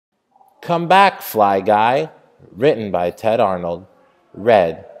Come back, Fly Guy. Written by Ted Arnold.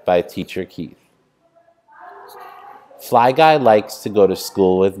 Read by Teacher Keith. Fly Guy likes to go to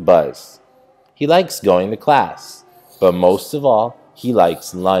school with Buzz. He likes going to class, but most of all, he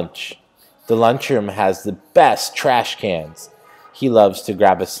likes lunch. The lunchroom has the best trash cans. He loves to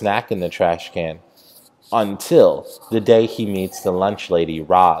grab a snack in the trash can. Until the day he meets the lunch lady,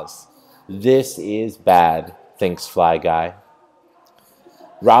 Roz. This is bad, thinks Fly Guy.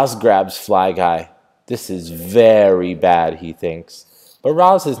 Roz grabs Fly Guy. This is very bad, he thinks. But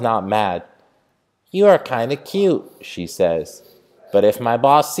Roz is not mad. You are kind of cute, she says. But if my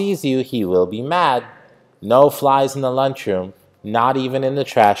boss sees you, he will be mad. No flies in the lunchroom, not even in the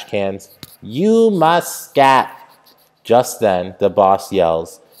trash cans. You must scat. Just then, the boss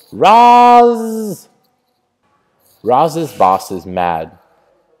yells, Roz! Roz's boss is mad.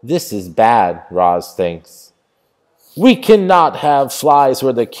 This is bad, Roz thinks. We cannot have flies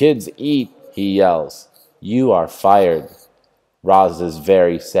where the kids eat, he yells. You are fired. Roz is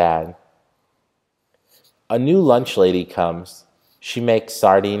very sad. A new lunch lady comes. She makes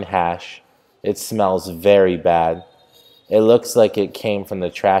sardine hash. It smells very bad. It looks like it came from the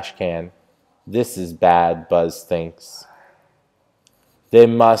trash can. This is bad, Buzz thinks. They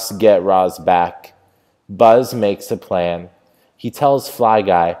must get Roz back. Buzz makes a plan. He tells Fly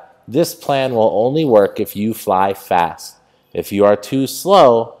Guy, this plan will only work if you fly fast. If you are too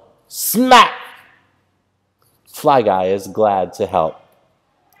slow, smack! Fly Guy is glad to help.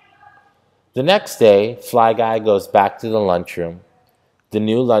 The next day, Fly Guy goes back to the lunchroom. The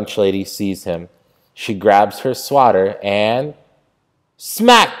new lunch lady sees him. She grabs her swatter and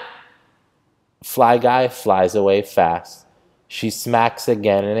smack! Fly Guy flies away fast. She smacks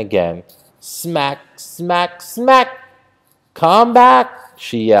again and again. Smack, smack, smack! Come back,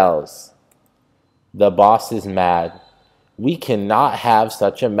 she yells. The boss is mad. We cannot have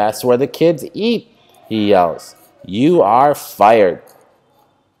such a mess where the kids eat, he yells. You are fired.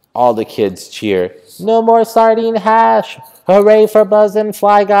 All the kids cheer. No more sardine hash! Hooray for Buzz and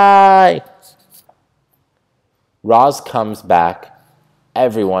Fly Guy! Roz comes back.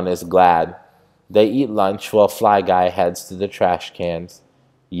 Everyone is glad. They eat lunch while Fly Guy heads to the trash cans.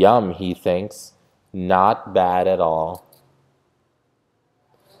 Yum, he thinks. Not bad at all.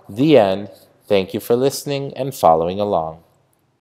 The end. Thank you for listening and following along.